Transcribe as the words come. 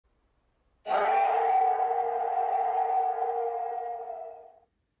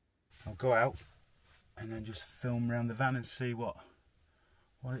go out and then just film around the van and see what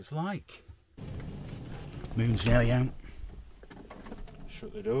it's like. Moon's nearly out.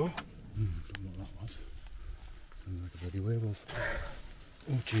 Shut the door. Don't know what that was. Sounds like a bloody werewolf.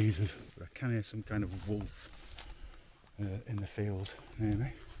 Oh Jesus! But I can hear some kind of wolf in the field near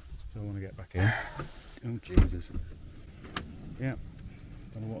me, so I want to get back in. Oh Jesus! Yeah,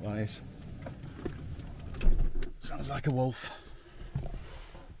 don't know what that is. Sounds like a wolf.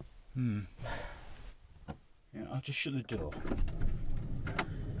 Yeah, I'll just shut the door.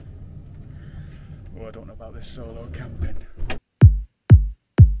 Oh, I don't know about this solo camping.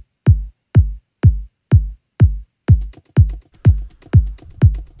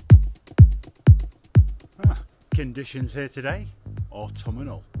 Conditions here today,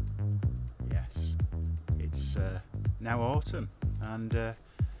 autumnal. Yes, it's now autumn, and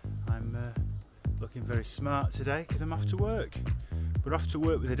I'm looking very smart today because I'm off to work. But off to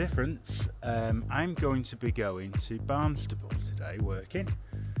work with a difference. I'm going to be going to Barnstaple today working,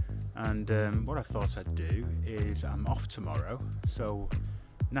 and what I thought I'd do is I'm off tomorrow, so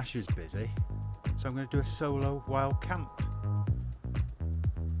Nasha's busy, so I'm going to do a solo wild camp.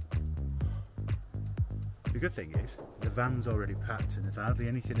 The good thing is, the van's already packed and there's hardly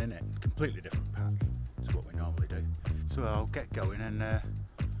anything in it. Completely different pack to what we normally do. So I'll get going and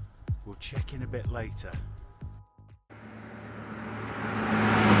we'll check in a bit later.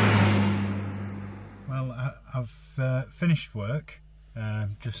 Well, I've finished work,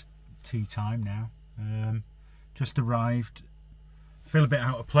 just tea time now. Just arrived. I feel a bit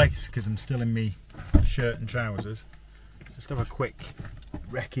out of place because I'm still in my shirt and trousers. Just have a quick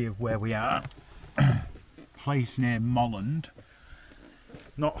recce of where we are. Place near Molland,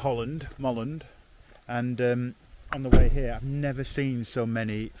 not Holland, Molland, and on the way here I've never seen so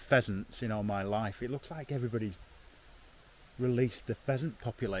many pheasants in all my life. It looks like everybody's released the pheasant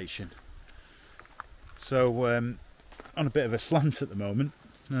population, so on a bit of a slant at the moment,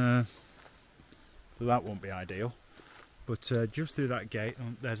 so that won't be ideal, but just through that gate,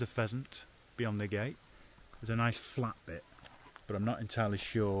 there's a pheasant beyond the gate. There's a nice flat bit, but I'm not entirely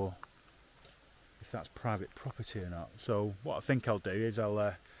sure if that's private property or not. So what I think I'll do is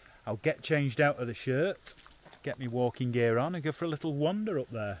I'll get changed out of the shirt, get my walking gear on, and go for a little wander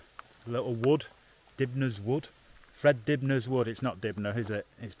up there. A little wood, Dibner's Wood, Fred Dibner's Wood. It's not Dibner, is it?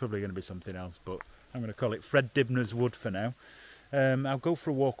 It's probably going to be something else, but I'm going to call it Fred Dibner's Wood for now. I'll go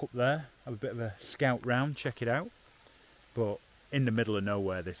for a walk up there, have a bit of a scout round, check it out. But in the middle of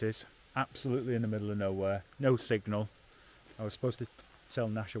nowhere this is, absolutely in the middle of nowhere, no signal. I was supposed to tell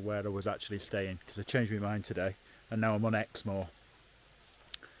Nasha where I was actually staying because I changed my mind today and now I'm on Exmoor.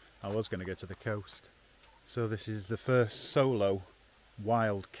 I was going to go to the coast. So this is the first solo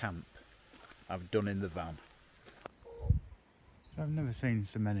wild camp I've done in the van. I've never seen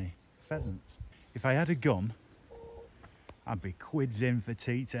so many pheasants. If I had a gun, I'd be quids in for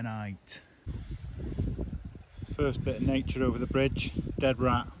tea tonight. First bit of nature over the bridge, dead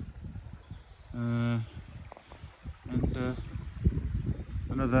rat.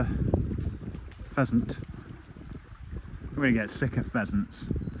 Another pheasant. I'm going to get sick of pheasants.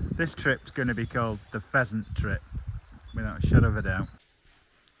 This trip's going to be called the pheasant trip, without a shadow of a doubt.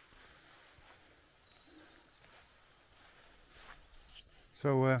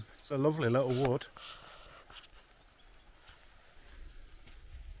 So it's a lovely little wood.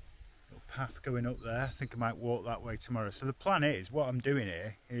 Little path going up there. I think I might walk that way tomorrow. So the plan is, what I'm doing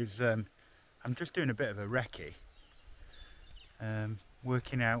here is I'm just doing a bit of a recce.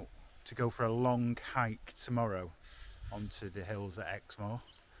 Working out to go for a long hike tomorrow onto the hills at Exmoor,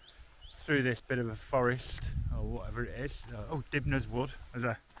 through this bit of a forest or whatever it is. Oh, Dibner's Wood, as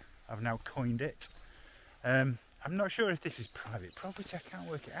I've now coined it. I'm not sure if this is private property, I can't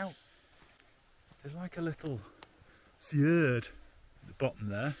work it out. There's like a little fjord at the bottom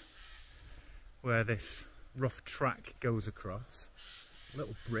there where this rough track goes across, a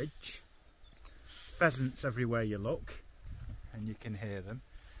little bridge, pheasants everywhere you look, and you can hear them.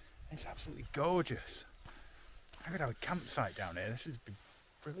 It's absolutely gorgeous. I could have a campsite down here. This would be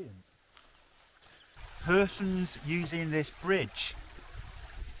brilliant. Persons using this bridge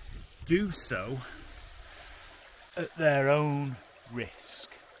do so at their own risk.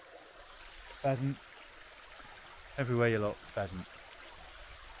 Pheasant. Everywhere you look, pheasant.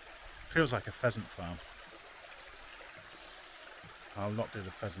 Feels like a pheasant farm. I'll not do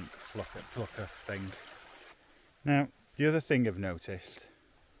the pheasant plucker thing. Now, the other thing I've noticed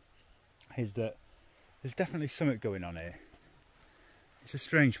is that there's definitely something going on here. It's a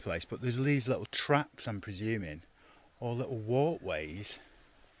strange place, but there's these little traps, I'm presuming, or little walkways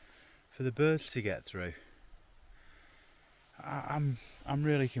for the birds to get through. I'm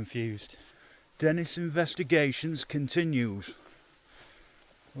really confused. Dennis Investigations continues.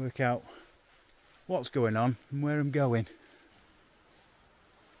 Work out what's going on and where I'm going.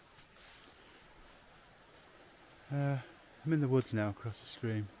 I'm in the woods now, across the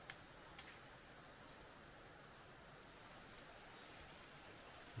stream.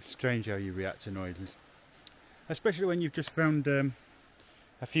 It's strange how you react to noises, especially when you've just found a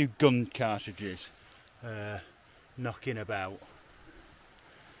few gun cartridges knocking about.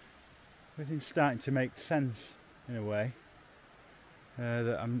 Everything's starting to make sense in a way.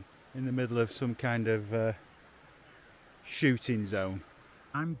 That I'm in the middle of some kind of shooting zone.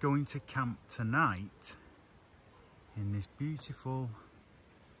 I'm going to camp tonight in this beautiful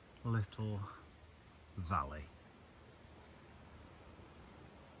little valley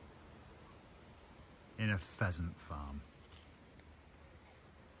in a pheasant farm.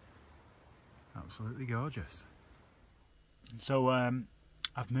 Absolutely gorgeous. So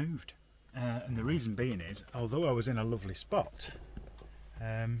I've moved, and the reason being is, although I was in a lovely spot,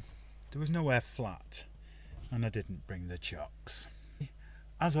 there was nowhere flat, and I didn't bring the chocks.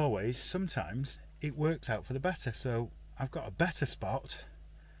 As always, sometimes it works out for the better, so I've got a better spot,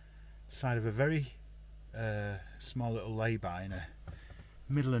 side of a very small little lay-by in the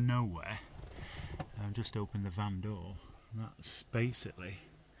middle of nowhere. I've just opened the van door, and that's basically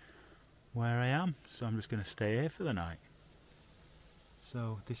where I am, so I'm just going to stay here for the night.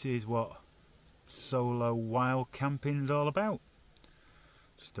 So this is what solo wild camping's all about.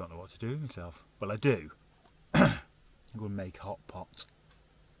 Just don't know what to do with myself. Well, I do. I'm going to make hot pot.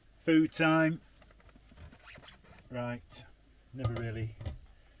 Food time. Right. Have I really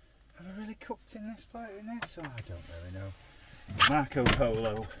cooked in this place? Oh, I don't really know. Marco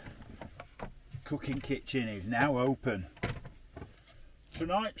Polo cooking kitchen is now open.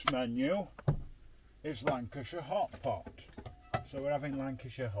 Tonight's menu is Lancashire hot pot. So we're having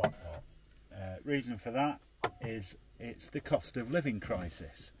Lancashire hot pot. Reason for that is it's the cost of living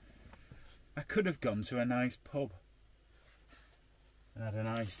crisis. I could have gone to a nice pub and had a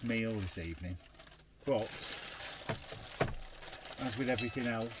nice meal this evening, but as with everything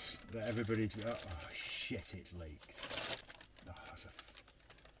else that everybody's got, oh shit, it's leaked. Oh, that's a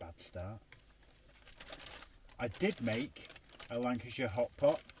bad start. I did make a Lancashire hot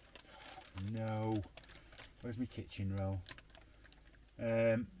pot. No, where's my kitchen roll?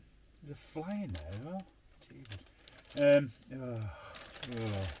 There's a fly in there as well. Jesus.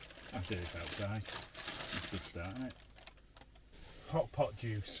 I'll do this outside. That's a good start, isn't it? Hot pot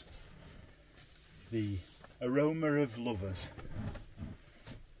juice. The aroma of lovers.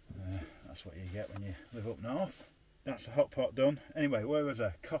 That's what you get when you live up north. That's the hot pot done. Anyway, where was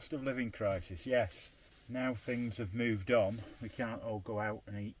I? Cost of living crisis. Yes. Now things have moved on. We can't all go out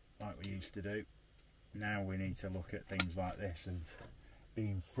and eat like we used to do. Now we need to look at things like this of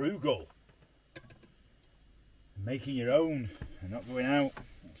being frugal. Making your own and not going out.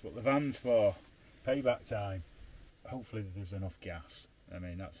 That's what the van's for. Payback time. Hopefully there's enough gas. I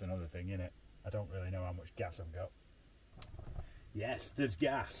mean, that's another thing, isn't it? I don't really know how much gas I've got. Yes, there's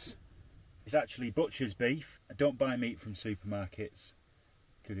gas. It's actually butcher's beef. I don't buy meat from supermarkets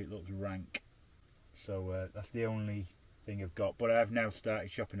because it looks rank. So that's the only thing I've got. But I've now started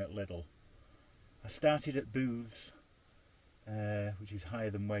shopping at Lidl. I started at Booths, which is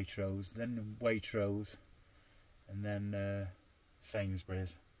higher than Waitrose, then Waitrose, and then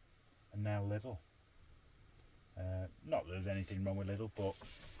Sainsbury's, and now Lidl. Not that there's anything wrong with Lidl, but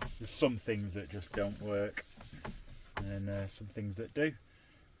there's some things that just don't work, and some things that do.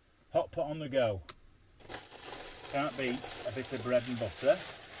 Hot pot on the go. Can't beat a bit of bread and butter.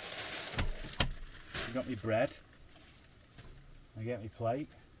 I got my bread. I get my plate.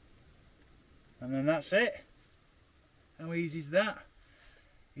 And then that's it. How easy is that?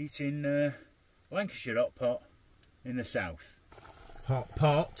 Eating Lancashire hot pot in the south. Hot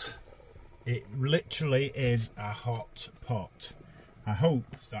pot. It literally is a hot pot. I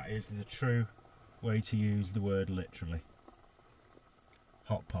hope that is the true way to use the word literally.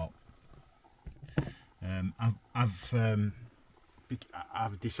 Hot pot.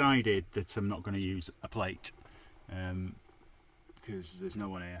 I've decided that I'm not going to use a plate because there's no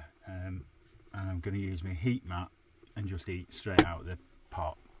one here, and I'm going to use my heat mat and just eat straight out of the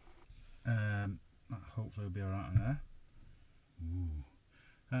pot. Hopefully it'll be alright on there. Ooh.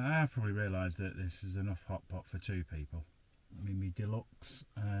 I have probably realised that this is enough hot pot for two people. I mean, my deluxe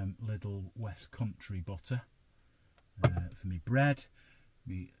Lidl West Country butter for me bread,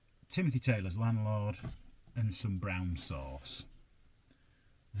 me Timothy Taylor's Landlord, and some brown sauce.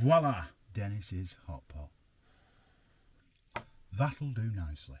 Voila! Dennis's hot pot. That'll do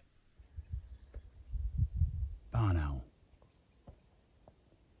nicely. Barn owl.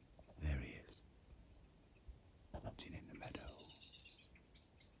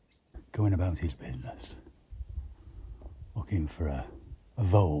 going about his business, looking for a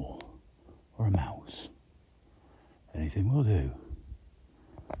vole or a mouse. Anything will do.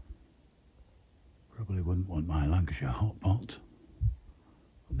 Probably wouldn't want my Lancashire hot pot,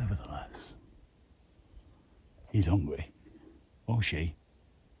 but nevertheless, he's hungry. Or she.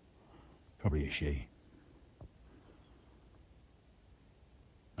 Probably a she.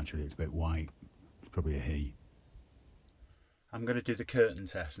 Actually, it's a bit white. It's probably a he. I'm going to do the curtain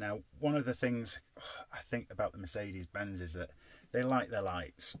test. Now, one of the things I think about the Mercedes-Benz is that they like their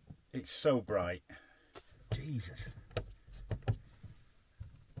lights. It's so bright. Jesus.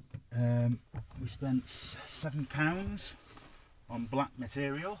 We spent £7 on black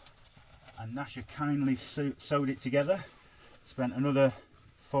material, and Nasha kindly sewed it together. Spent another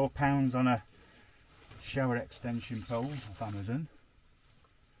 £4 on a shower extension pole off Amazon.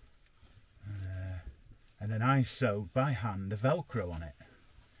 And then I sewed by hand a Velcro on it.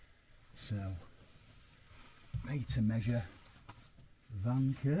 So, made to measure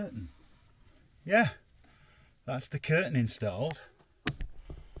van curtain. Yeah, that's the curtain installed.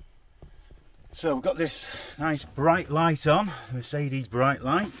 So we've got this nice bright light on, Mercedes bright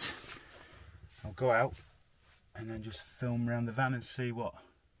light. I'll go out and then just film around the van and see what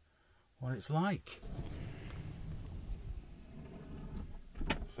it's like.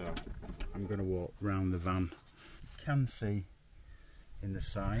 So I'm going to walk round the van. You can see in the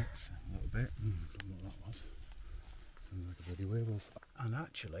sides a little bit. Don't know what that was. Sounds like a bloody werewolf. And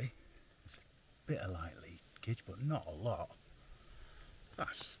actually, it's a bit of light leakage, but not a lot.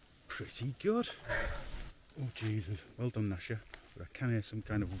 That's pretty good. Oh Jesus! Well done, Nasha. But I can hear some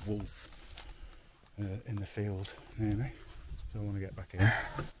kind of wolf in the field near me, so I want to get back in.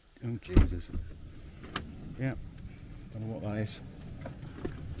 Oh Jesus! Yeah, don't know what that is.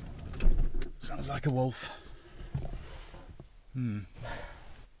 Sounds like a wolf. Yeah,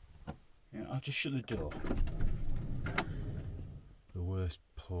 I'll just shut the door. The worst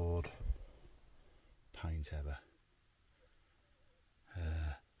poured pint ever.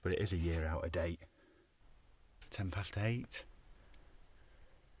 But it is a year out of date. 8:10.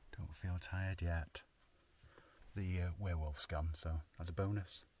 Don't feel tired yet. The werewolf's gone, so as a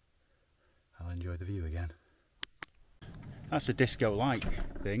bonus, I'll enjoy the view again. That's a disco light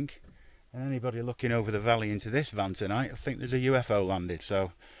thing. And anybody looking over the valley into this van tonight, I think there's a UFO landed,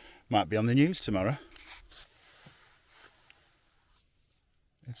 so might be on the news tomorrow.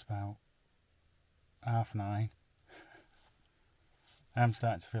 It's about 9:30. I'm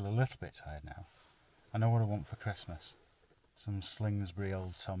starting to feel a little bit tired now. I know what I want for Christmas. Some Slingsbury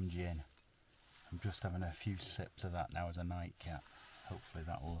Old Tom gin. I'm just having a few sips of that now as a nightcap. Hopefully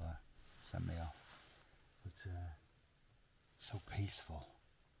that will send me off. But so peaceful.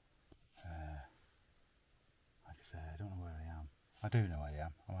 Like I say, I don't know where I am. I do know where I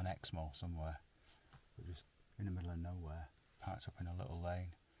am. I'm on Exmoor somewhere. But just in the middle of nowhere. Parked up in a little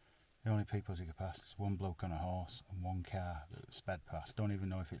lane. The only people who could pass is one bloke on a horse and one car that sped past. Don't even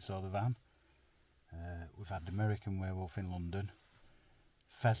know if it saw the van. We've had the American werewolf in London,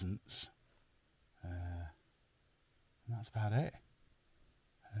 pheasants, and that's about it.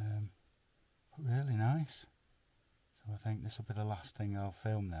 But really nice. So I think this will be the last thing I'll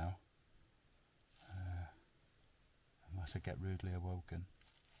film now, unless I get rudely awoken.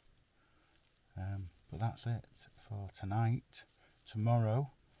 But that's it for tonight.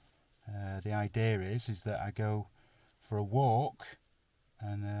 Tomorrow, the idea is that I go for a walk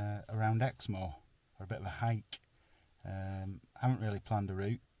and around Exmoor, or a bit of a hike. Haven't really planned a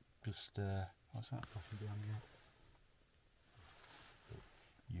route. Just what's that flashing behind me?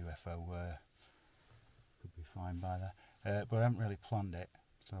 UFO could be flying by there, but I haven't really planned it.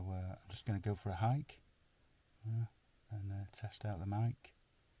 So I'm just going to go for a hike and test out the mic.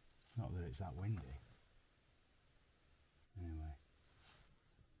 Not that it's that windy. Anyway,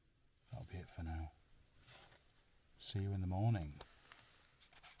 that'll be it for now. See you in the morning.